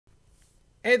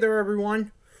Hey there,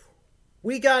 everyone.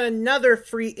 We got another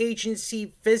free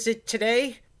agency visit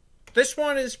today. This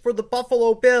one is for the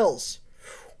Buffalo Bills.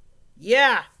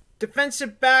 Yeah,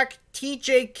 defensive back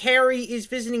T.J. Carrie is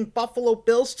visiting Buffalo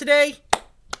Bills today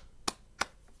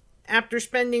after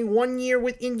spending 1 year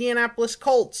with Indianapolis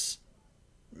Colts.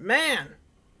 Man.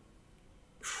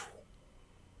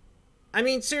 I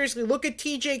mean, seriously, look at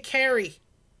T.J. Carrie.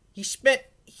 He started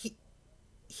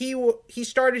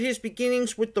his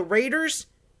beginnings with the Raiders.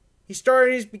 He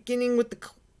started his beginning with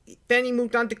then he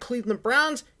moved on to Cleveland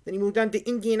Browns. Then he moved on to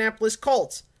Indianapolis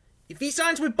Colts. If he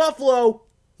signs with Buffalo,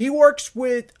 he works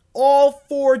with all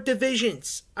four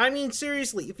divisions. I mean,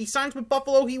 seriously, if he signs with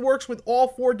Buffalo, he works with all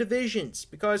four divisions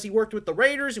because he worked with the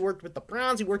Raiders, he worked with the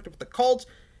Browns, he worked with the Colts,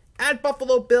 at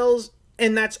Buffalo Bills,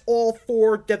 and that's all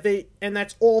four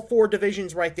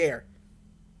divisions right there.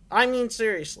 I mean,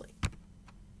 seriously.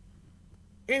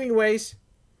 Anyways,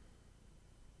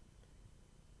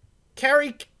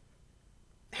 Carrie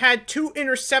had 2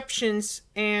 interceptions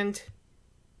and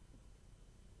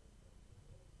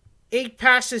 8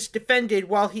 passes defended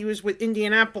while he was with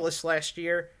Indianapolis last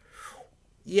year.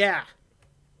 Yeah.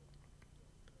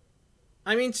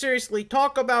 I mean, seriously,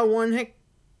 talk about one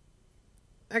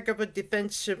heck of a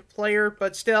defensive player,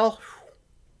 but still,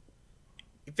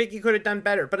 you think he could have done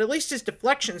better. But at least his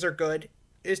deflections are good.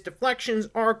 His deflections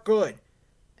are good.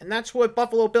 And that's what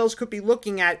Buffalo Bills could be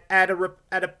looking at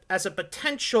as a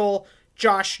potential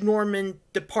Josh Norman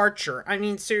departure. I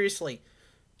mean, seriously,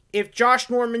 if Josh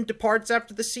Norman departs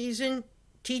after the season,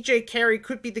 T.J. Carrie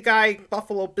could be the guy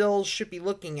Buffalo Bills should be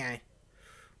looking at.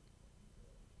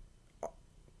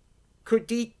 Could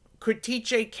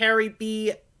T.J. Carrie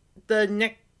be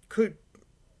could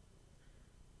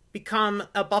become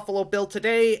a Buffalo Bill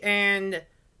today and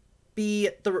be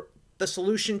the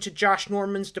solution to Josh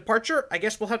Norman's departure? I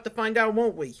guess we'll have to find out,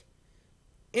 won't we?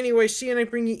 Anyway, see you and I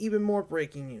bring you even more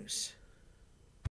breaking news.